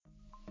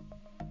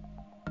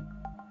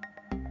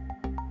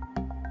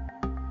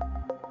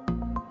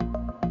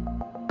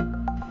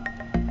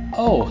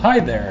Oh, hi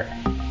there.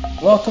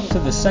 Welcome to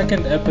the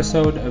second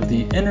episode of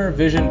the Inner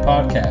Vision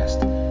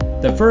podcast,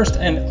 the first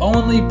and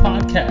only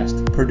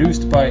podcast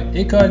produced by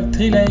École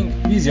Trilingue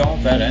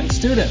Vision Varennes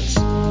students.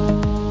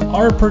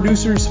 Our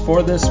producers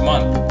for this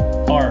month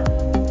are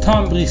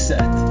Tom Brissette,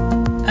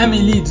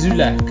 Amélie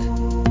Dulac,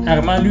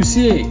 Armand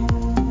Lucier,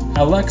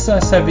 Alexa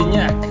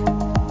Savignac,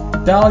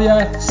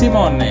 Dalia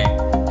Simone,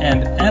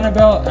 and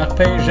Annabelle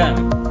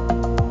Arpin-Jem.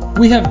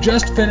 We have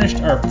just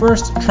finished our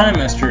first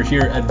trimester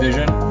here at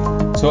Vision,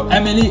 so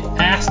Amélie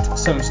asked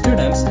some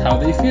students how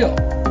they feel.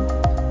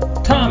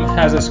 Tom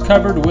has us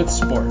covered with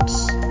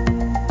sports.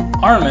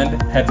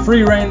 Armand had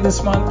free reign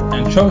this month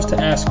and chose to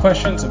ask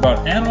questions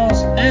about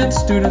animals and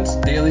students'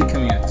 daily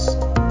commutes.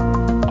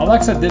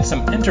 Alexa did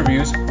some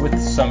interviews with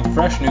some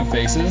fresh new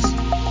faces,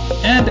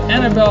 and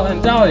Annabelle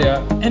and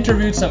Dahlia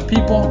interviewed some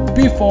people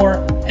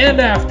before and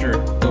after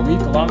the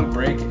week-long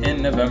break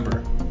in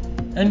November.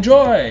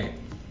 Enjoy!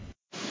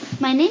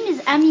 My name is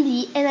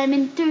Amélie and I'm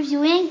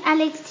interviewing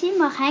Alexis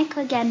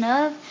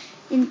Morin-Koganov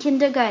in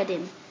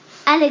kindergarten.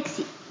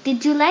 Alexis,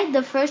 did you like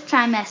the first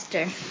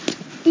trimester?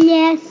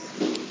 Yes.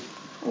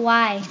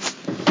 Why?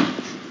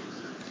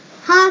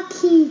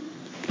 Hockey.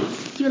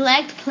 You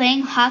liked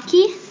playing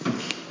hockey?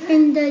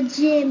 In the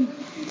gym.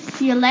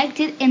 You liked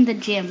it in the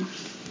gym.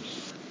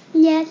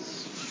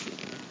 Yes.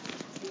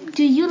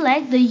 Do you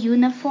like the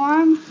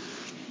uniform?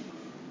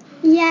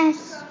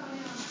 Yes.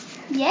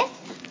 Yes?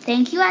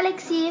 Thank you,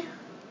 Alexis.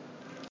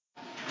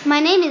 My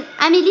name is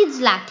Amélie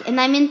Dulac and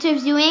I'm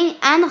interviewing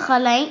Anne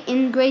Rollin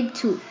in grade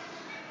 2.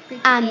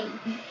 Anne,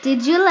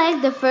 did you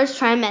like the first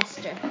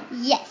trimester?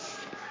 Yes.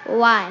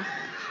 Why?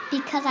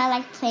 Because I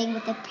like playing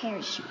with a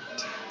parachute.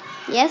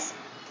 Yes?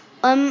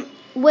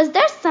 Was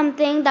there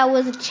something that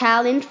was a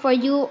challenge for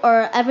you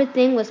or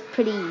everything was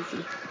pretty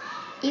easy?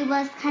 It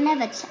was kind of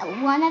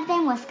one of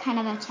them was kind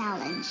of a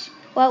challenge.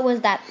 What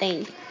was that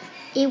thing?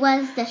 It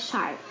was the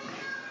shark.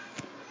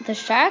 The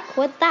shark?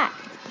 What's that?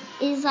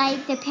 Is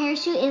like the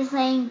parachute is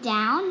laying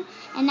down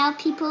and now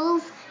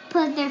people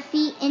put their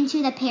feet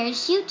into the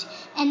parachute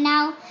and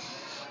now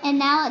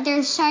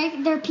there's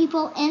there are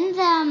people in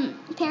the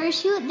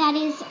parachute that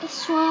is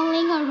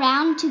swirling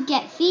around to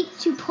get feet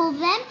to pull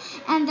them,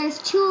 and there's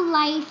two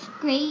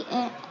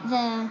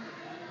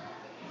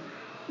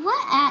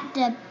at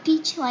the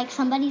beach, like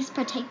somebody's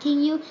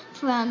protecting you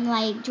from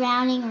like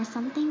drowning or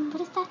something.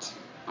 What is that?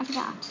 I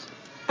forgot.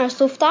 Un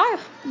sauveteur?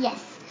 Yes.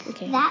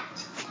 Okay.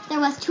 There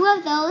was two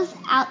of those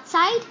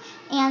outside,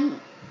 and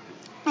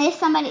if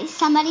somebody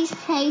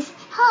says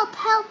help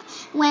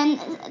when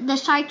the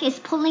shark is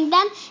pulling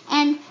them,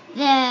 and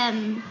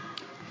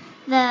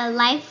the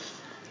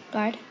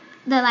lifeguard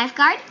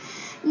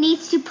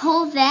needs to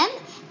pull them,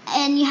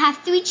 and you have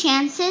 3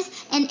 chances,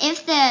 and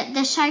if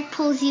the shark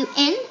pulls you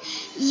in,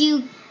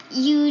 you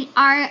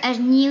are a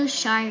new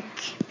shark.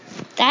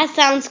 That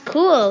sounds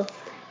cool.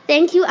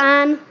 Thank you,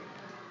 Anne.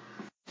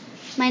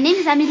 My name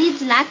is Amélie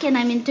Dulac and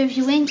I'm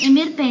interviewing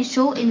Émile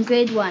Pinchot in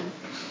grade 1.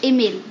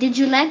 Émile, did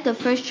you like the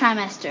first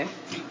trimester?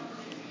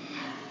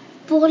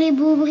 Pour les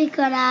beaux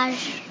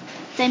bricolages.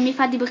 T'as aimé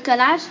faire des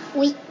bricolages?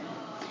 Oui.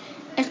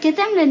 Est-ce que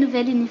t'aimes le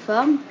nouvel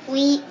uniforme?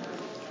 Oui.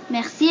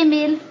 Merci,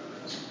 Émile.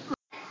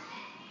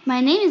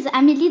 My name is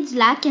Amélie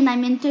Dulac and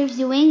I'm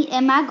interviewing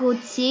Emma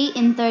Gauthier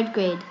in 3rd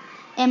grade.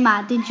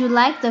 Emma, did you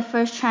like the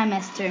first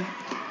trimester?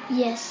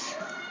 Yes.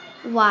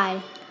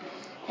 Why?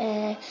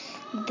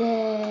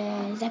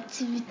 The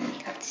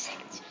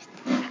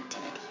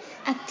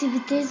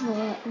activities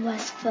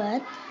was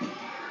fun.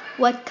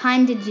 What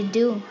kind did you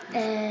do?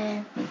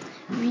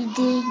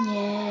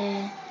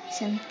 Reading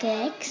some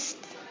text.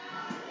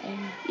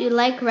 You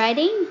like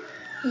writing?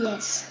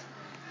 Yes.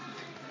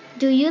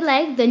 Do you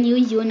like the new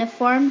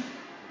uniform?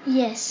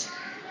 Yes.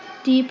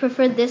 Do you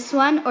prefer this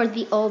one or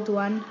the old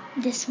one?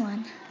 This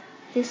one.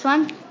 This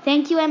one?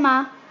 Thank you,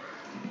 Emma.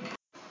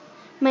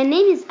 My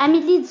name is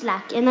Amélie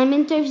Dulac and I'm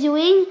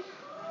interviewing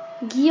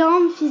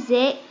Guillaume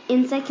Fizet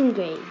in 2nd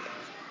grade.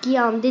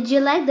 Guillaume, did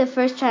you like the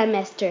first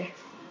trimester?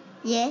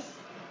 Yes.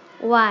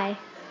 Why?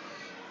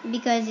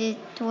 Because it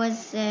was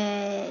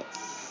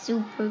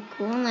super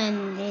cool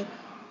and it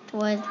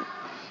was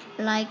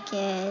like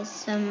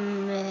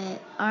some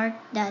art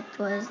that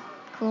was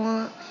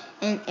cool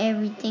and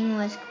everything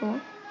was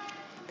cool.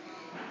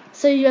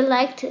 So you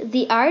liked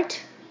the art?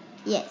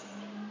 Yes.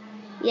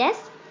 Yes?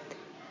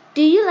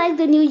 Do you like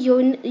the new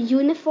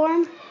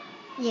uniform?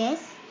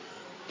 Yes.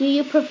 Do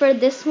you prefer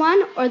this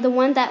one or the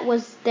one that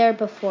was there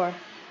before?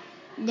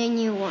 The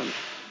new one.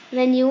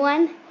 The new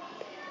one?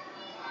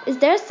 Was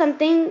there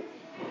something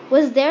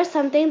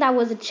that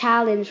was a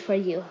challenge for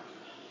you?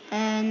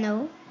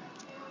 No.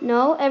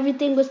 No?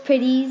 Everything was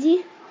pretty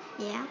easy?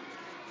 Yeah.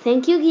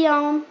 Thank you,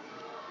 Guillaume.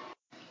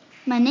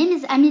 My name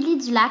is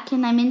Amélie Dulac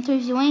and I'm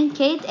interviewing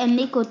Kate and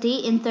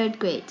Lécoté in 3rd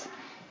grade.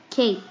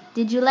 Kate,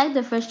 did you like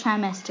the first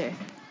trimester?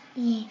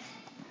 Yes.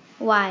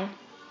 Why?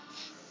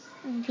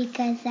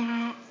 Because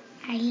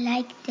I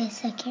like the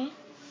soccer.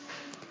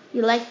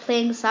 You like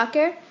playing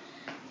soccer?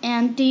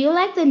 And do you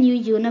like the new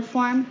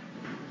uniform?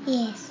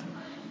 Yes.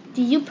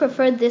 Do you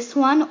prefer this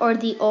one or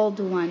the old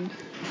one?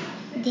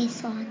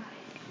 This one.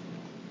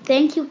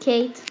 Thank you,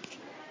 Kate.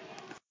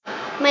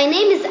 My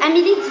name is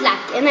Amélie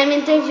Dulac, and I'm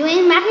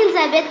interviewing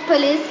Marie-Elisabeth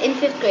Police in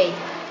 5th grade.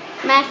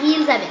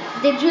 Marie-Elisabeth,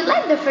 did you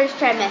like the first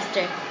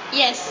trimester?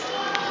 Yes,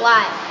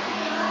 Why?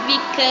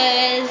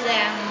 because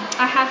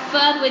I have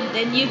fun with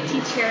the new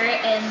teacher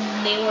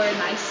and they were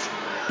nice.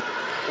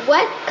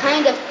 What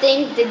kind of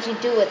things did you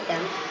do with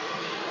them?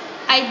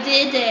 I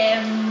did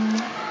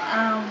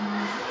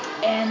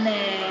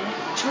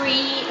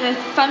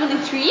family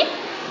tree,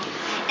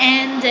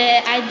 and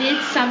I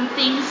did some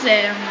things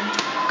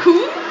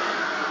cool.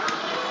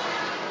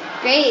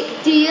 Great.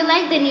 Do you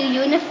like the new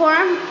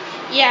uniform?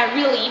 Yeah,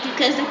 really,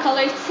 because the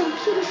color is so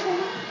beautiful.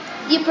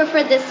 Do you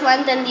prefer this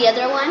one than the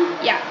other one?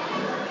 Yeah.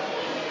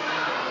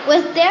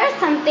 Was there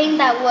something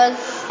that was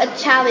a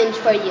challenge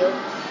for you?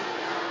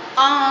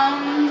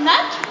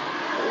 Not.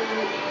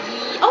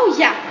 Oh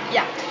yeah.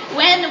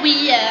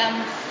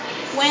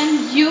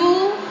 When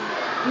you,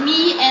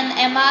 me and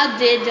Emma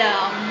did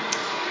a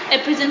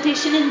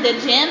presentation in the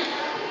gym,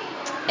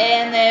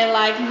 and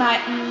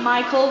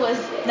Michael was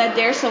not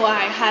there, so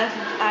I have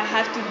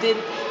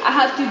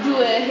to do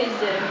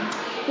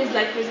his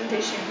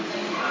presentation.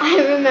 I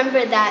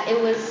remember that. It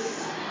was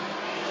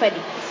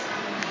funny.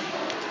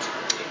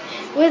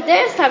 Was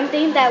there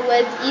something that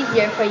was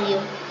easier for you?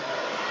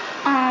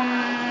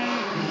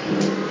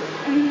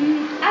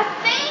 I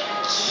think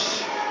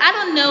I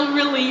don't know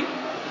really.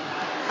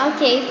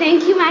 Okay,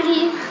 thank you,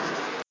 Marie.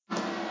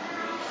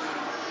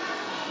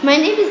 My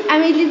name is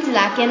Amélie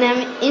Dulac, and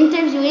I'm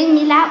interviewing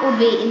Mila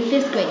Aubé in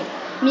 5th grade.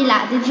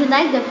 Mila, did you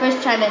like the first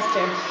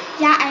trimester?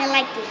 Yeah, I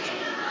liked it.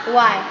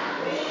 Why?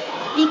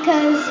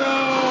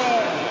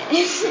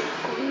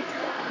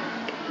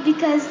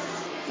 Because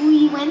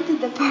we went to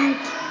the park.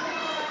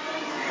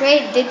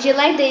 Great. Do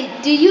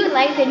you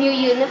like the new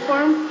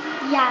uniform?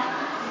 Yeah,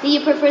 Do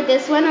you prefer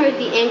this one or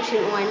the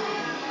ancient one?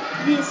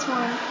 this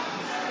one.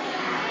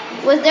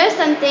 Was there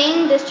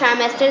something this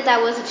trimester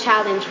that was a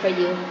challenge for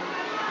you?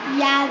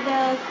 Yeah,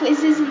 the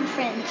quizzes in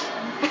French.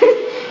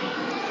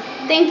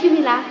 Thank you,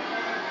 Mila.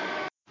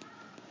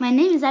 My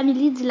name is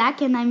Amélie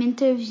Dulac, and I'm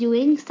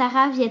interviewing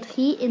Sarah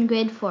Vietri in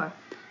grade 4.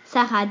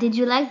 Sarah, did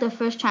you like the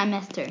first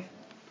trimester?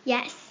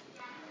 Yes,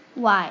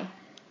 Why?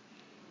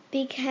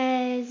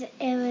 because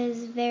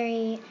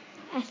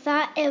I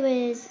thought it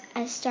was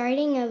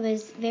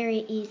very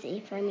easy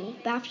for me.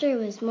 But after it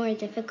was more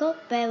difficult,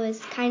 but it was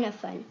kind of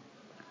fun.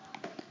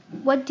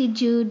 What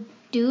did you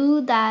do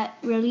that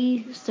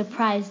really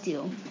surprised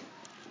you?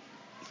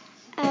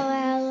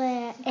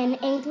 In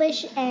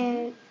English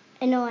in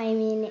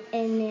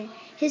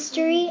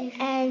history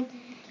and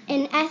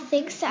in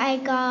ethics, I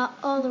got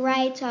all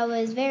right. So I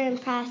was very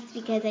impressed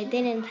because I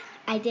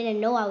didn't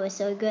know I was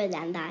so good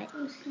at that.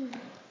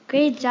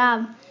 Great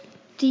job.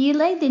 Do you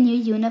like the new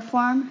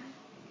uniform?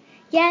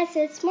 Yes,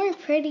 it's more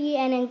pretty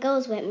and it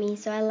goes with me,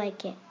 so I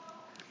like it.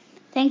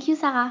 Thank you,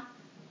 Sarah.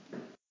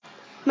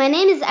 My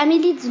name is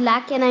Amélie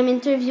Dulac, and I'm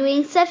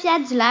interviewing Sophia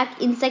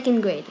Dulac in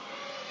 2nd grade.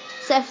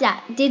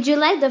 Sophia, did you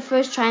like the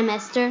first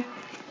trimester?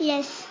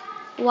 Yes,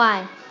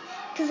 Why?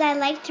 because I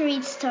like to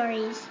read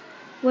stories.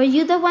 Were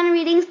you the one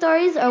reading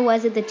stories, or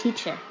was it the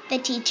teacher? The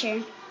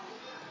teacher.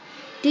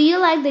 Do you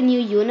like the new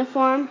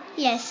uniform?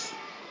 Yes,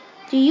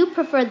 Do you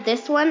prefer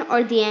this one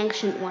or the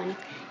ancient one?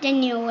 the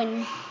new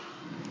one.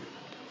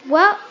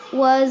 What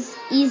was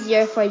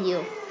easier for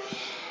you?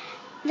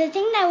 The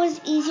thing that was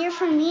easier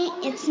for me,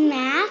 it's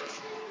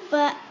math,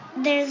 but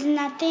there's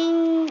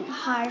nothing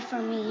hard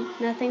for me.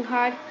 Nothing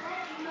hard?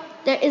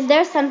 Is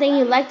there something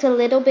you liked a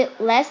little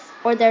bit less,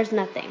 or there's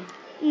nothing?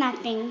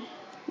 Nothing.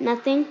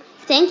 Nothing?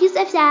 Thank you,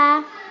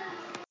 Sophia.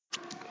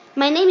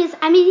 My name is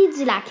Amélie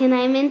Dulac, and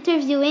I'm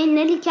interviewing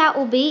Nelika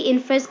Aubé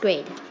in 1st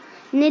grade.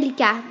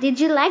 Nelika, did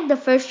you like the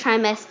first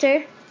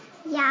trimester?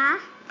 Yeah,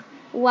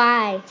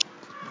 Why?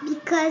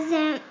 because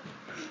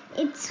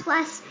it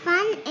was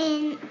fun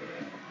in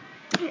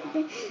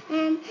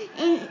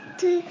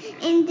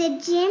the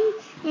gym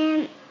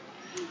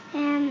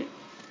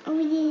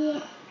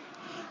we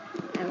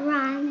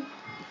run.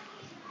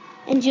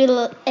 And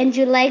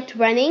you liked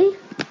running?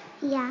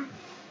 Yeah.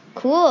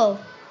 Cool.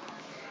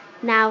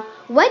 Now,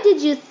 what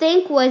did you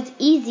think was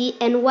easy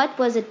and what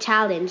was a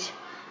challenge?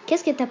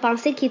 Qu'est-ce que tu as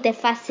pensé qui était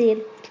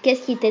facile?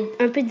 Qu'est-ce qui était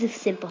un peu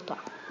difficile pour toi?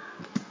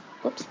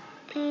 Oops.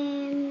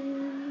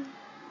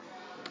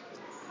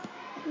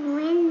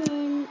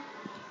 When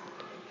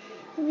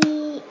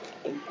we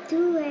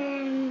do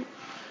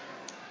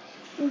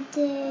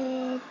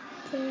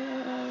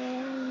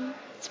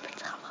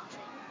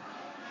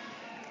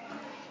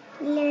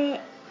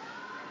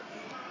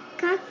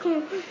quand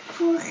on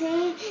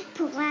courait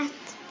pour la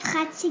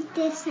pratique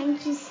de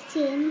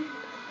Sainte-Justine.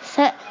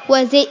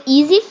 Was it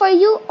easy for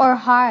you or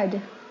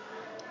hard?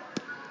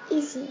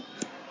 Easy.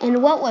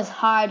 And what was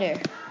harder?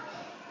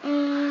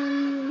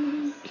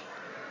 When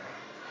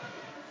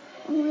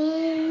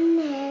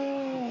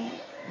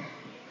we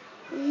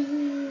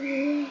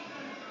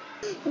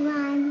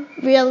run.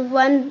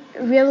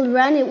 Real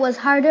run, it was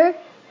harder?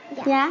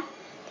 Yeah.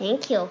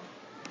 Thank you.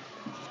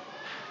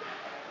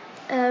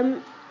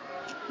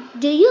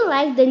 Do you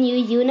like the new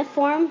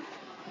uniform?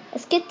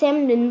 Est-ce que tu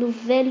aimes le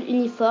nouvel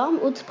uniforme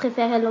ou tu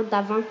préférais l'autre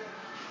d'avant?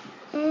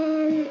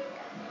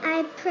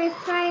 I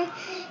prefer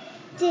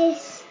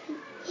this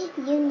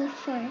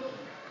uniform.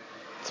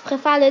 Tu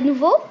préfères le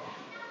nouveau?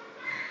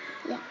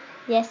 Yeah.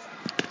 Yes.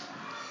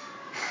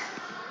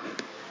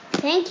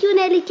 Thank you,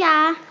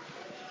 Nelika.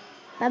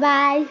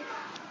 Bye-bye.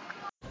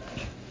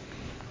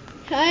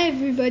 Hi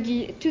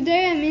everybody.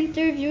 Today I'm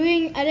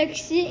interviewing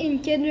Alexi in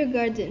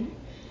kindergarten.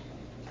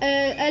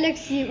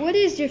 Alexi, what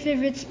is your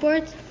favorite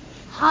sport?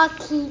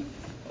 Hockey,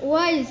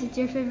 Why is it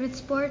your favorite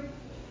sport?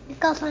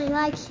 because I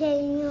like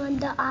playing on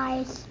the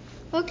ice.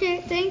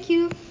 Okay, thank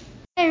you.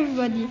 Hi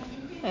everybody.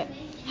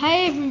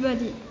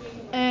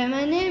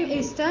 My name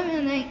is Tom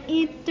and I'm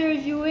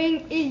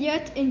interviewing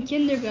Elliot in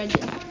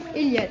kindergarten.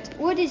 Elliot,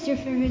 what is your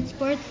favorite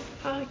sport?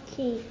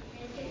 Hockey.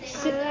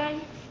 C'est- I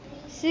like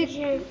C'est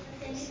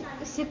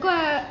c'est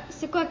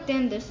quoi que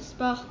t'aimes de ce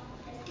sport?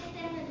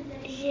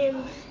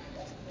 j'aime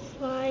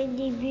faire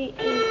des buts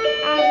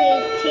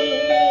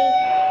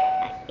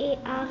et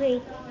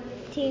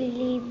arrêter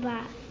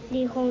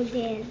les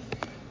rondelles.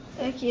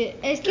 Ok.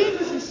 Est-ce que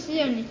tu suis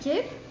une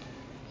équipe?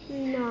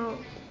 Non,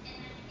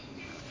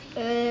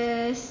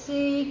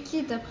 C'est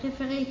qui ta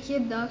préférée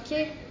équipe de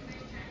hockey?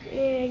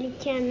 les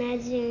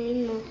Canadiens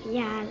et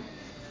Montréal.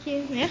 Ok,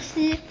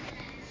 merci.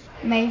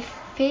 My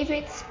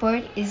favorite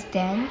sport is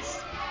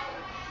dance.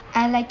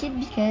 I like it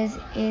because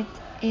it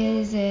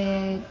is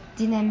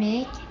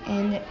dynamic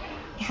and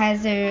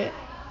has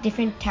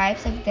different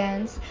types of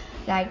dance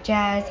like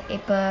jazz,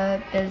 hip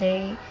hop,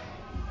 ballet,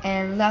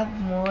 and a lot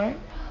more.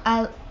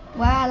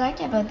 What I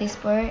like about this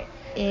sport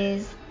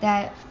is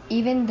that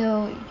even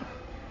though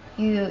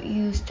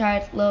you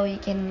start low, you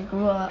can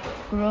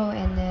grow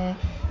and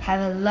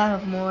have a lot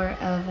of more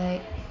of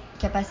a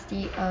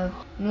capacity of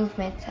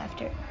movements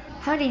after.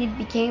 How did it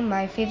become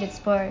my favorite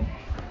sport?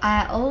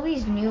 I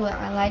always knew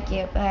I like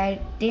it, but I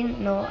didn't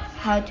know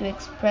how to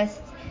express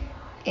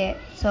it.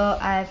 So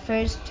I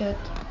first took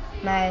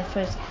my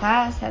first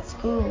class at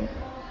school,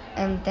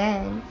 and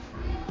then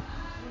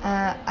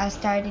I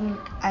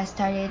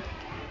started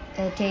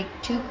take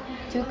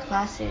two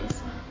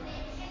classes,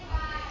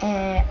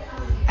 and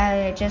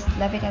I just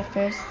love it at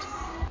first.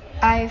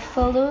 I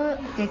follow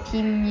the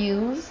team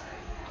news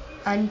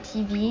on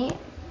TV,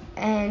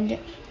 and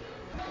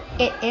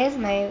it is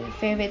my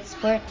favorite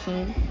sport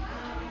team.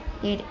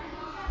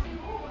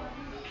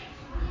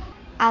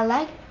 I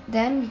like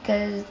them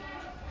because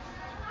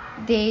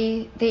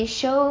they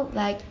show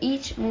like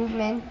each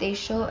movement they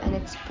show an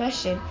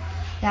expression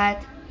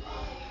that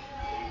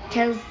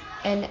tells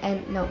and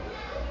no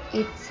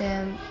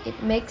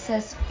it makes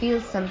us feel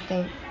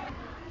something.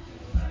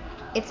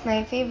 It's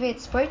my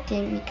favorite sport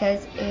team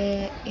because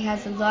it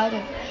has a lot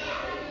of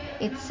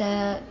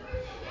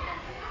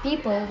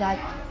people that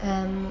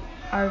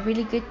are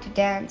really good to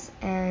dance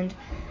and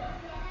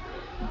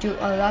do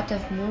a lot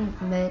of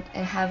movement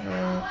and have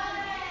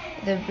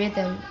the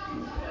rhythm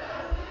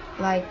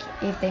like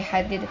if they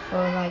had did it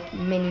for like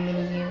many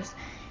years.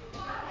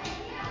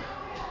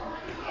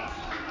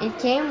 It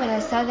came when I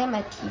saw them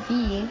at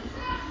TV.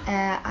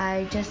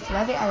 I just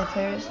love it at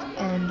first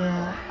and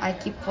I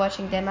keep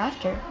watching them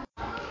after.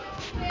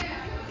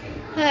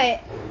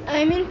 Hi,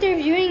 I'm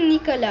interviewing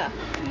Nicola.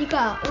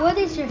 Nicola, what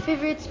is your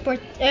favorite sport?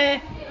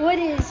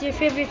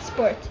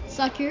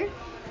 Soccer,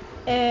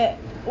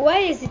 Why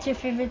is it your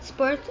favorite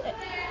sport?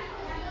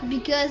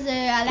 because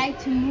I like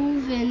to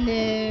move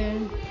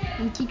and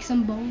kick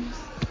some balls.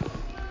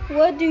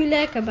 What do you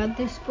like about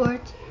this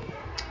sport?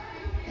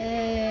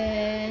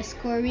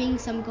 Scoring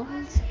some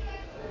goals.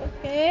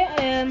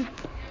 Okay.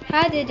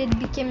 How did it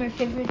become your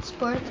favorite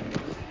sport?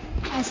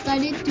 I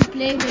started to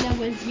play when I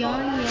was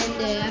young,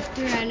 and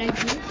after I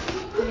liked it.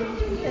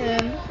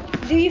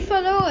 Do you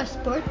follow a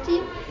sport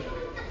team?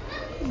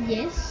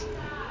 Yes.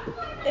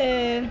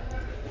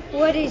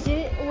 What is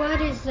it?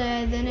 What is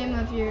the name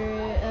of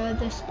your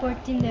the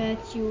sport team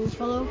that you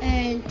follow?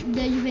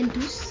 The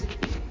Juventus.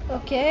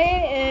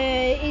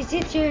 Okay. Is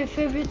it your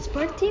favorite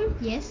sport team?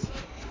 Yes.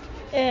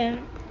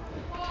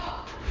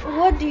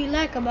 What do you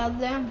like about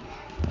them?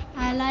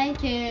 I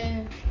like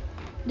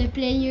the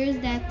players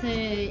that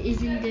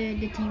is in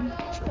the team.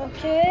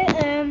 Okay.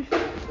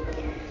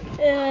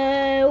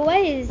 Why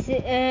is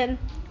it?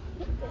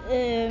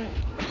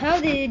 How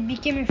did it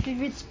become your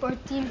favorite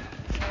sport team?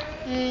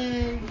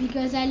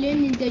 Because I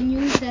learned in the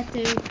news that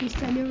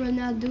Cristiano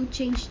Ronaldo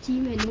changed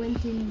team and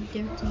went in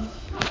their team.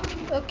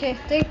 Okay,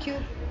 thank you.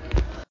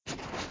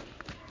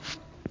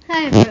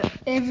 Hi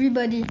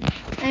everybody.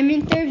 I'm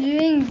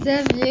interviewing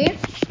Xavier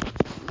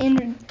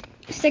in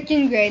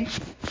second grade.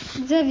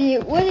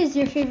 Xavier, what is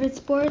your favorite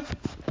sport?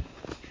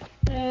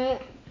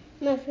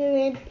 My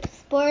favorite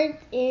sport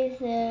is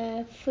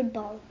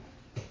football.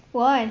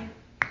 Why?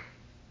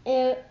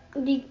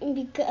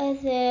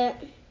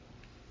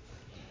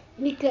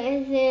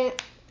 Because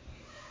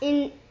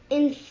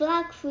in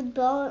flag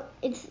football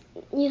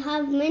you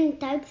have many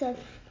types of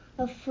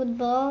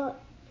football,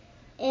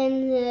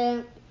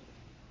 and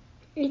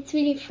it's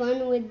really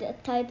fun with the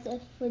types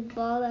of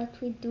football that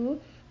we do.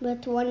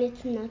 but one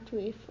it's not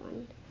really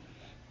fun.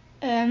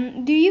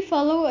 Do you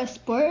follow a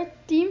sport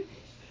team?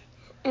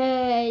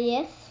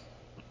 Yes.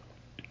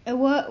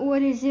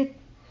 What is it?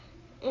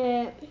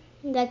 The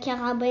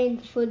Carabin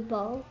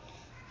football.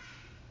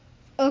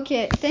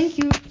 Okay, thank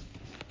you.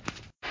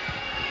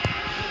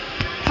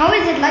 How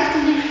is it like to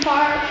live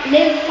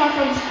far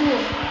from school?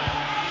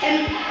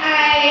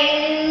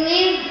 I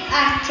live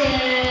at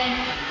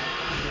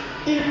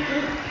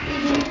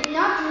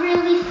not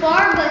really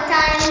far, but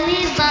I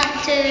live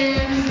at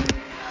the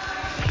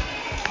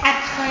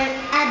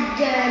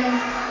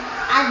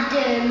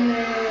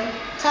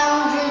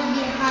town just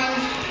behind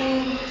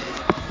school.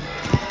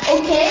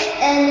 Okay,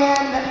 and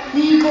do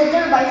you go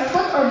there by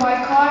foot or by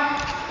car?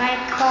 By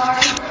car.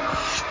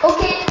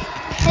 Okay,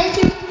 thank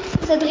you,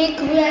 Cédric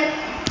Ruel.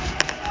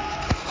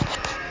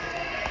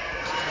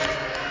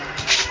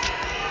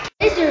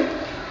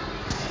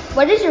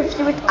 What is your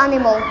favorite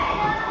animal?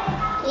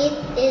 It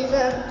is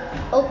an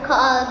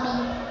okapi.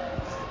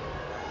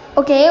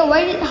 Okay,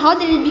 how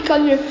did it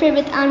become your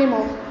favorite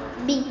animal?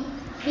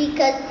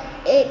 Because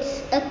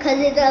it's a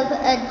cousin of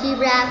a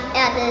giraffe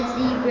and a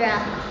zebra.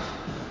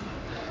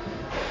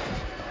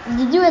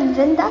 Did you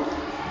invent that?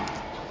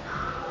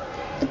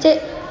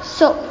 Okay,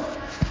 so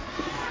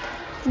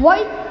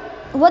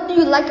what do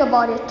you like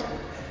about it?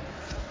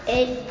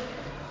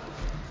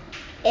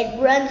 It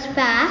runs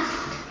fast.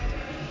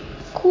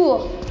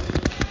 Cool.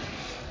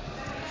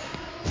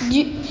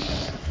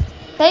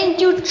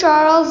 Thank you,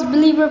 Charles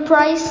Believer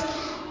Price.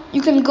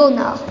 You can go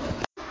now.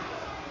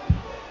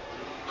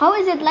 How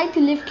is it like to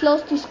live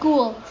close to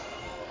school?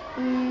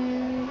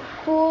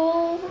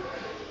 Cool.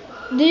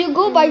 Do you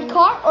go by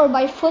car or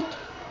by foot?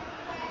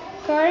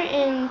 Car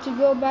and to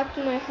go back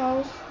to my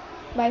house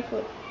by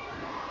foot.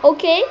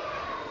 Okay.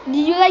 Do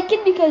you like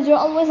it because you're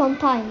always on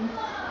time?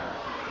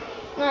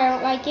 No, I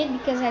don't like it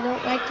because I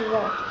don't like to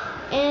walk.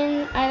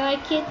 And I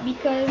like it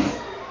because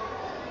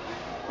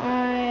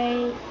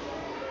I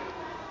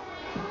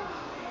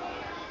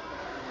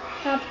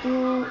have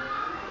to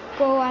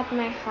go at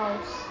my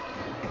house.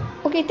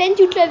 Okay, thank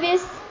you,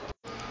 Travis.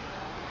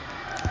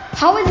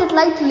 How is it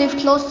like to live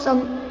close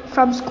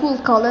from school,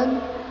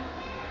 Colin?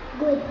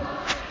 Good.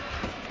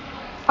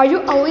 Are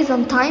you always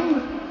on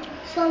time?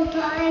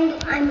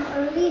 Sometimes I'm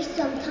early,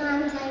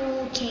 sometimes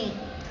I'm okay.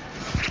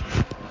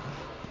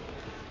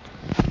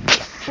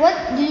 What,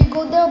 do you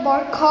go there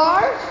by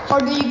car or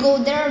do you go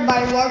there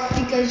by walk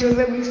because you're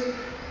very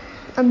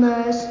I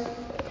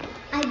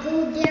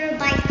go there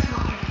by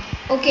car.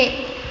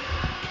 Okay.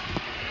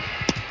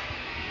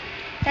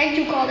 Thank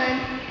you, Colin.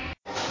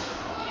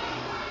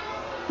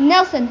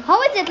 Nelson,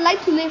 how is it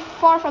like to live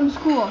far from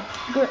school?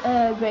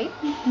 Great.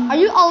 Are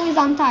you always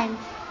on time?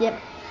 Yep.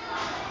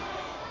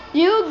 Do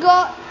you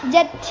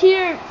get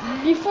here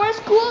before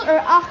school or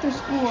after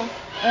school?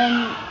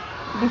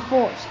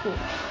 Before school.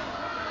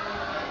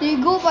 Do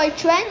you go by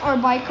train or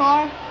by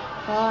car?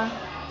 Car.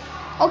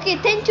 Okay,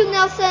 thank you,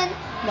 Nelson.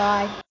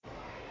 Bye.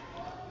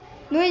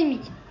 Noemi,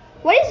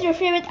 what is your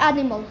favorite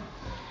animal?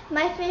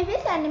 My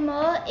favorite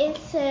animal is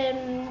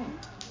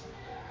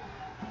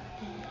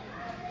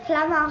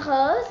Flamant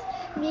Rose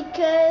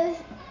because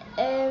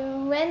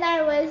when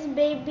I was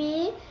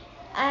baby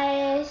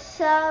I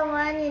saw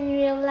one in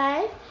real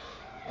life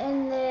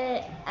and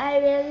I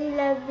really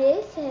love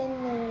this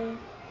and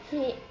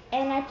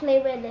I play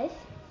with this.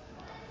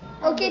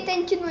 Okay,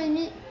 thank you,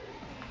 Noemi.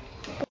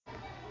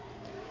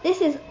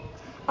 This is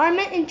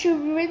Armin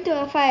interviewing to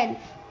Rafael.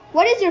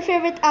 What is your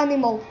favorite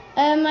animal?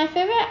 My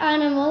favorite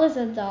animal is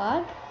a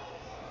dog.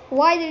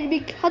 How did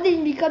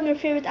it become your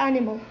favorite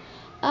animal?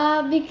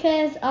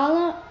 Because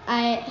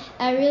I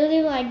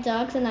really like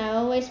dogs and I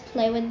always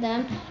play with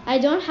them. I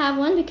don't have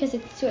one because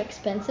it's too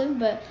expensive,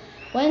 but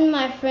when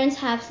my friends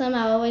have some,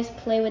 I always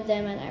play with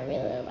them and I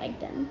really like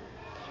them.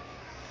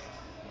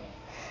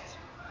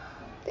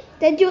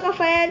 Thank you,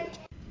 Rafael.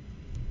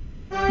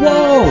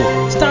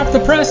 Whoa! Stop the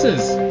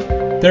presses!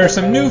 There are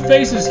some new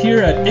faces here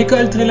at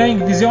École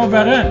Trilingue Vision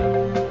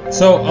Varennes.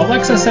 So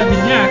Alexa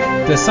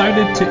Savignac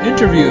decided to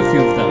interview a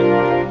few of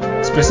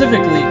them.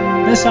 Specifically,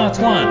 Miss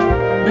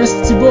Antoine, Miss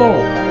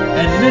Thibault,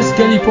 and Miss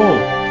Galipeau.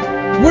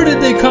 Where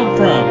did they come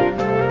from?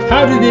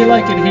 How do they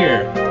like it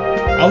here?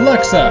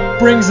 Alexa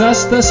brings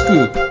us the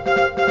scoop.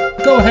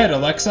 Go ahead,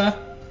 Alexa.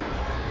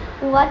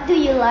 What do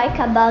you like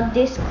about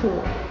this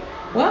school?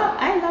 Well,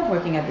 I love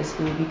working at this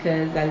school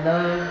because I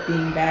love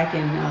being back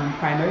in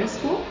primary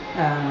school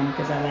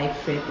because I like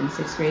 5th and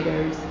 6th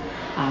graders,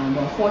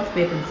 4th,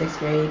 5th, and 6th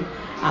grade.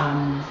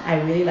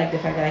 I really like the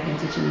fact that I can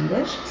teach in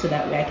English so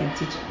that way I can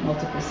teach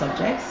multiple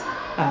subjects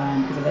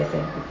because as I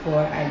said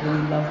before, I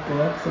really love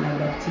books and I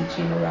love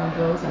teaching around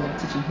books. I love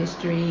teaching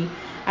history.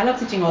 I love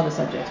teaching all the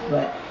subjects,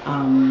 but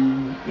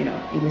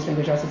English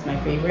language arts is my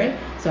favorite.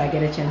 So I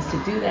get a chance to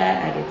do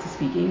that. I get to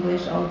speak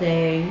English all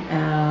day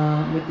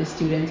with the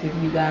students, with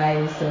you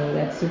guys. So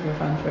that's super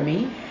fun for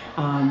me.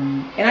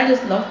 And I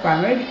just love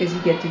primary because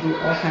you get to do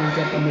all kinds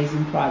of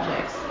amazing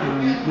projects,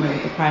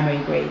 with the primary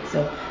grades.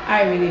 So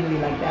I really, really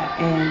like that.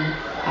 And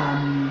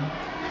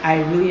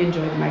I really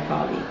enjoyed my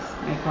colleagues.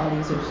 My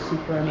colleagues are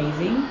super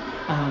amazing,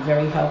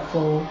 very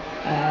helpful,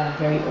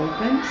 very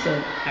open.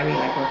 So I really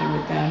like working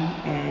with them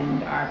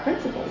and our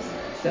principals.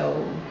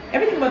 So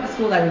everything about the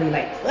school I really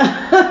like.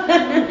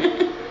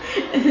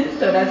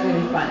 So that's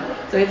really fun.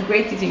 So it's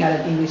great teaching at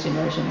an English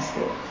immersion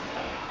school.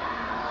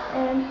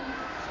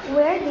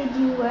 Where did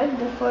you work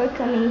before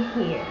coming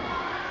here?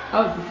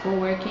 Before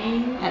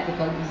working at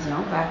École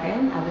Vision,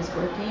 Varennes, I was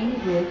working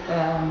with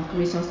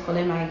Commission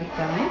Scolaire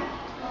Marie-Victorin.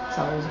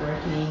 So I was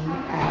working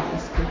at a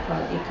school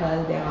called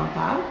École des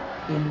Remparts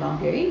in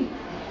Longueuil.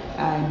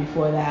 And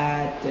before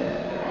that,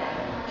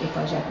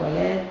 École Jacques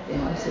Ouellet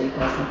and also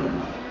École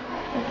Saint-Edmond.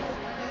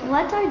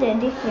 What are the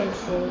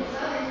differences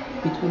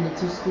between the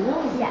two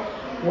schools? Yeah.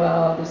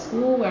 Well, the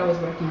school where I was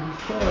working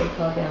before,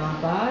 École des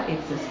Remparts,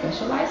 it's a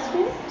specialized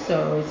school.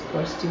 So it's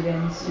for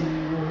students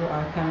who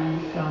are coming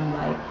from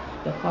like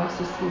the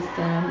foster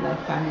system, like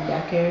famille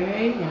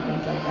d'accueil and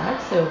things like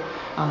that. So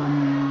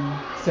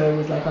it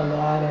was like a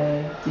lot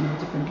of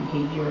different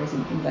behaviors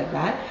and things like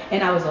that.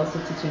 And I was also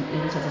teaching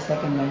English as a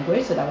second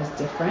language, so that was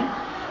different.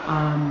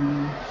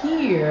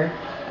 Here,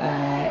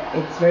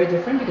 it's very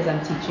different because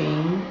I'm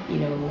teaching,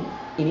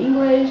 in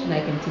English, and I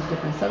can teach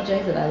different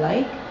subjects that I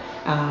like.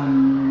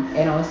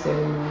 And also,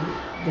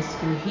 the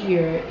school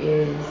here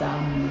is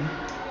an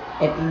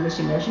English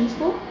immersion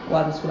school,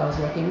 while the school I was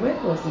working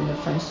with was in the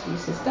French school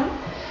system,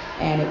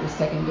 and it was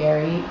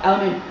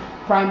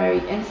primary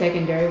and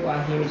secondary,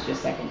 while here it's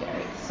just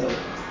secondary. So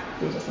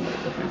there's just some other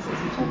differences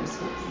between the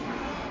schools.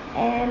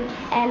 And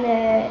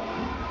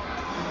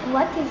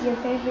what is your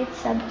favorite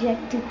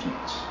subject to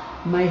teach?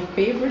 My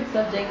favorite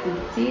subject to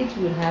teach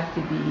would have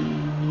to be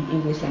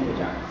English language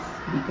arts,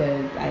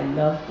 because I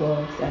love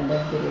books, I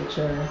love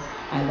literature,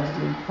 I love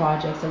doing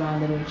projects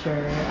around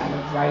literature, I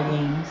love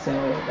writing, so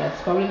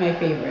that's probably my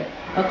favorite.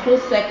 A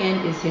close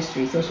second is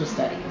history, social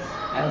studies.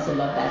 I also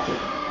love that too,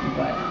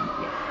 but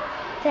yeah.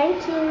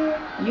 Thank you.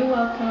 You're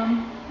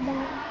welcome.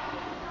 Bye.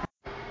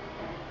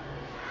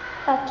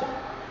 Okay.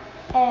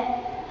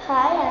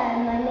 Hi,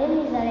 my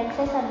name is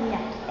Alexa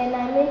Sabillac, and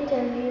I'm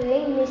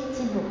interviewing Miss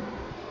Thibault.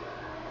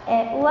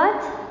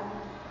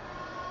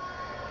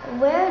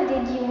 Where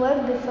did you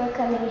work before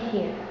coming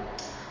here?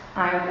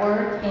 I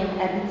work in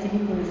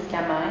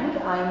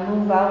Abitibi-Témiscamingue. I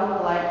moved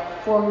out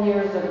like 4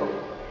 years ago.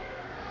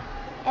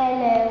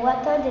 And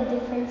what are the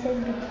differences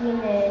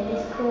between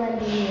this school and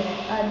the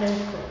other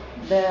school?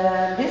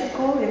 This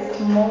school is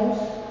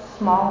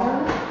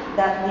smaller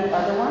than the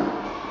other one.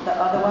 The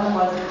other one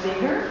was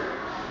bigger,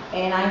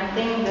 and I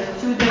think the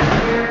student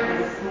here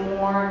is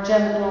more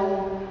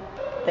gentle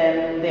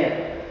than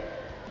there.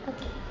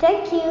 Okay,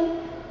 thank you.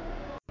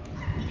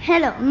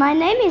 Hello, my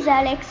name is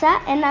Alexa,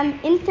 and I'm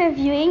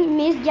interviewing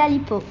Miss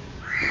Galipo.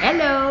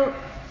 Hello.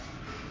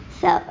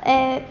 So,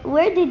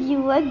 where did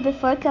you work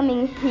before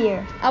coming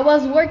here? I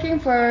was working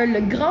for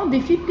Le Grand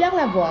Défi Pierre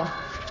Lavoie.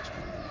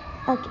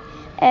 Okay.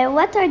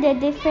 What are the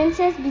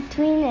differences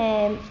between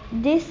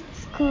this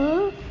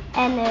school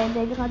and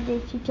the Grand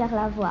Défi Pierre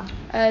Lavoie?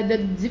 The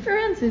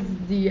difference is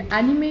the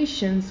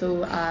animation.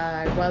 So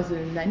I was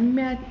an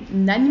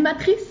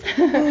animatrice,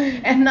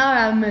 and now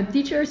I'm a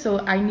teacher. So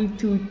I need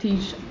to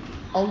teach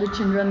all the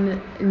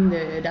children in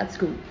that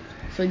school.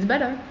 So it's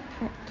better.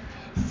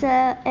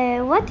 So,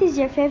 what is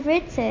your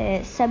favorite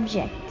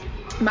subject?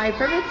 My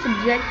favorite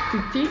subject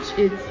to teach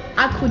is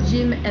acro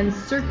gym and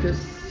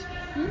circus.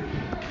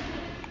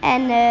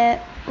 And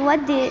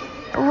what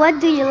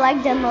do you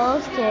like the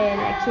most,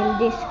 like in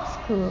this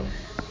school?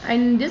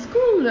 In this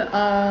school,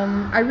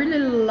 I really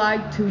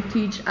like to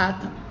teach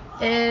at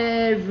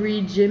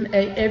every gym,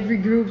 every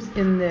groups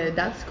in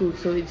that school.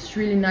 So it's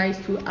really nice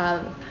to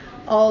have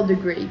all the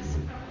grades.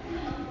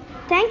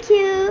 Thank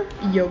you.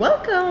 You're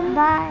welcome.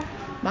 Bye.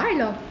 Bye,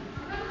 love.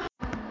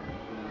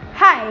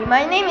 Hi,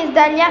 my name is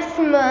Dalia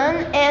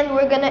Simon, and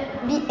we're gonna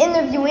be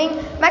interviewing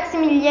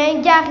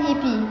Maximilien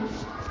Gariepi.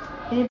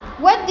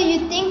 What do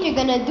you think you're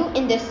gonna do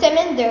in the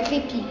Semaine de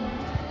Répit?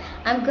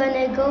 I'm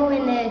gonna go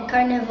in a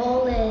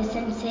carnival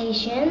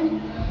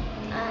sensation.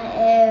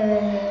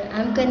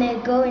 I'm gonna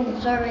go in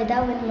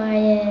Florida with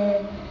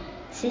my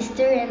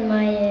sister and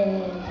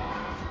my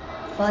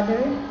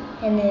father,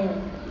 and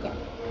yeah.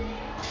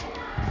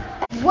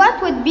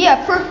 What would be a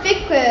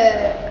perfect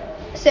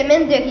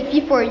Semaine de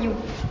Répit for you?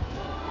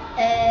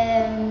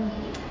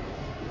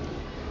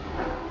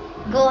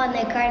 Go on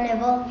a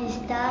carnival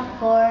vista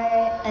for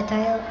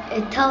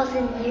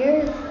 1,000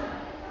 years.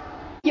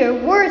 Your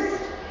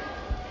worst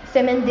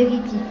Semaine de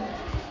Répit?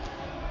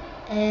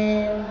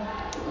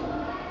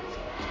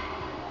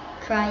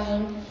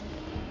 Crying.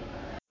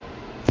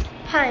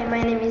 Hi,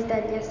 my name is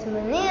Dalia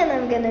Simone, and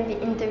I'm gonna be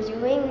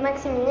interviewing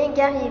Maximilien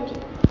Gariepi.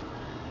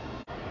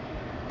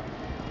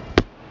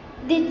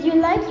 Did you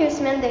like your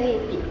Semaine de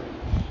Répit?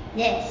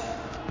 Yes.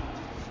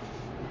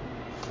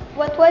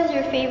 What was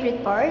your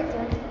favorite part?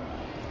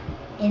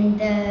 In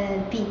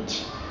the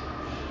beach.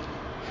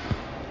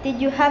 Did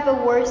you have a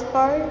worst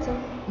part?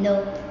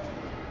 No.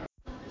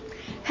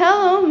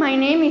 Hello, my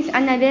name is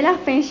Annabelle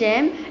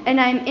Arpingem, and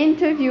I'm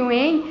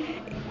interviewing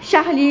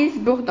Charlize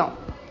Bourdon.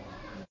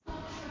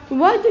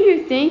 What do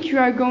you think you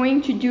are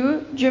going to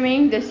do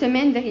during the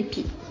semaine de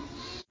répit?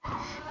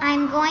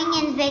 I'm going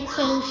in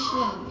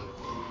vacation.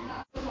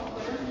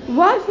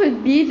 What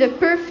would be the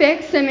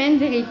perfect semaine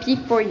de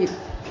répit for you?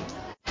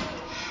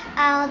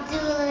 I'll do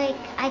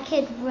I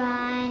could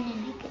run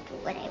and I could do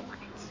what I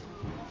want.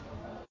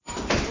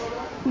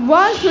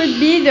 What would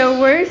be the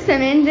worst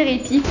semaine de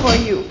répit for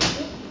you?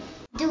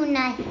 Do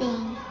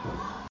nothing.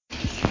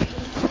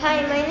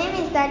 Hi, my name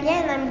is Dalia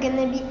and I'm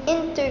gonna be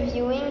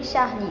interviewing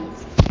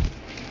Charlize.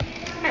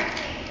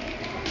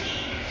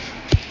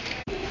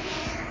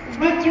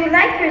 Did you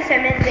like your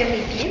semaine de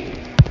répit?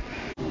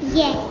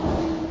 Yes.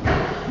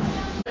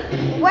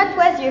 What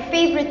was your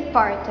favorite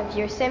part of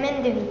your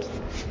semaine de répit?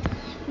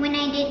 When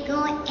I did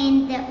go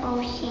in the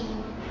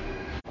ocean.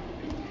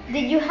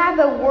 Did you have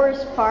a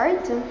worse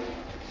part?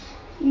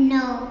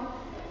 No.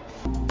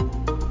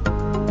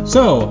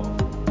 So,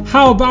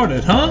 how about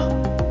it, huh?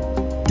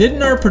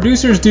 Didn't our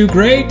producers do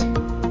great?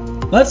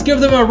 Let's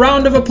give them a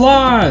round of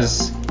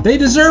applause. They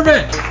deserve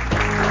it.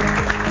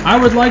 I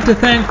would like to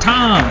thank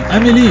Tom,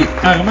 Amélie,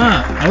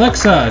 Armand,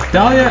 Alexa,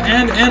 Dahlia,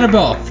 and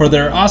Annabelle for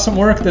their awesome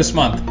work this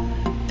month.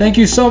 Thank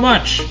you so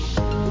much.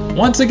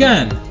 Once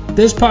again,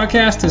 this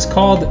podcast is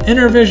called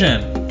Inner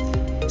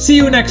Vision. See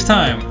you next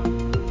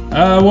time.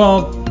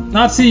 Well,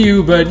 not see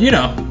you, but you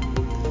know.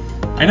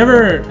 I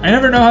never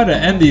know how to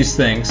end these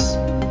things.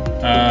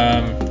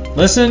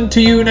 Listen to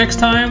you next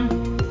time?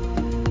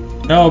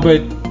 No,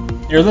 but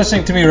you're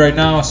listening to me right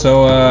now,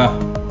 so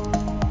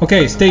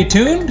okay, stay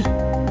tuned?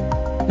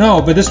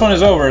 No, but this one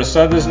is over, so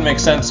that doesn't make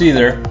sense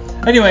either.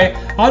 Anyway,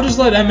 I'll just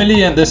let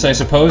Emily end this, I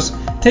suppose.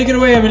 Take it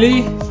away,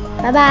 Emily.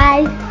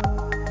 Bye-bye.